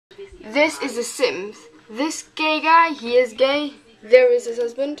This is a Sims. This gay guy, he is gay. There is his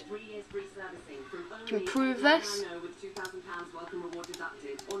husband. Can we prove this?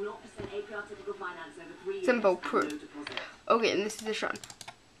 Simple proof. Okay, and this is the Sean.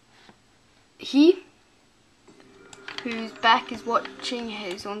 He, whose back is watching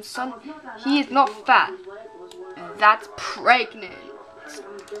his own son, he is not fat. That's pregnant.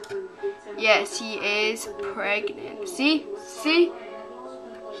 Yes, he is pregnant. See? See?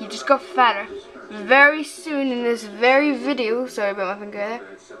 He just got fatter. Very soon in this very video, sorry about my finger there,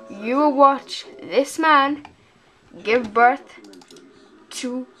 you will watch this man give birth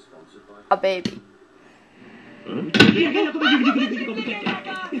to a baby.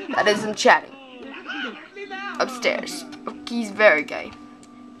 That is him chatting upstairs. He's very gay.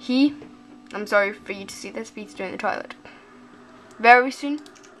 I'm sorry for you to see this, but he's doing the toilet. Very soon,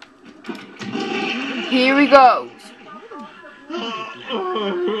 here he goes. Oh.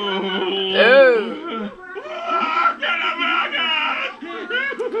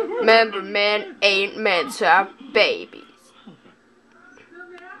 Remember, men ain't meant to have babies.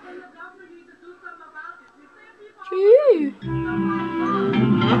 Gee.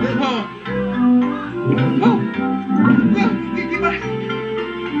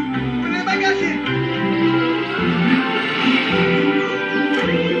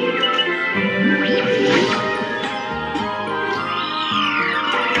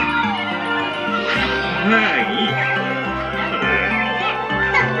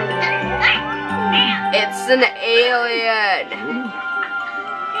 It's an alien.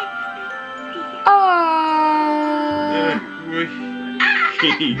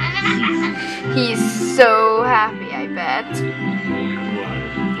 He's so happy, I bet.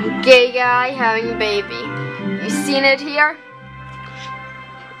 Gay guy having a baby. You seen it here?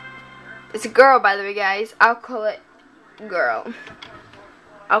 It's a girl, by the way, guys. I'll call it girl.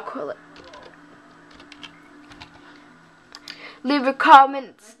 I'll call it. Leave your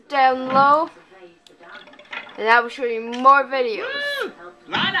comments down low, and I will show you more videos.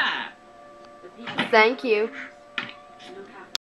 Thank you.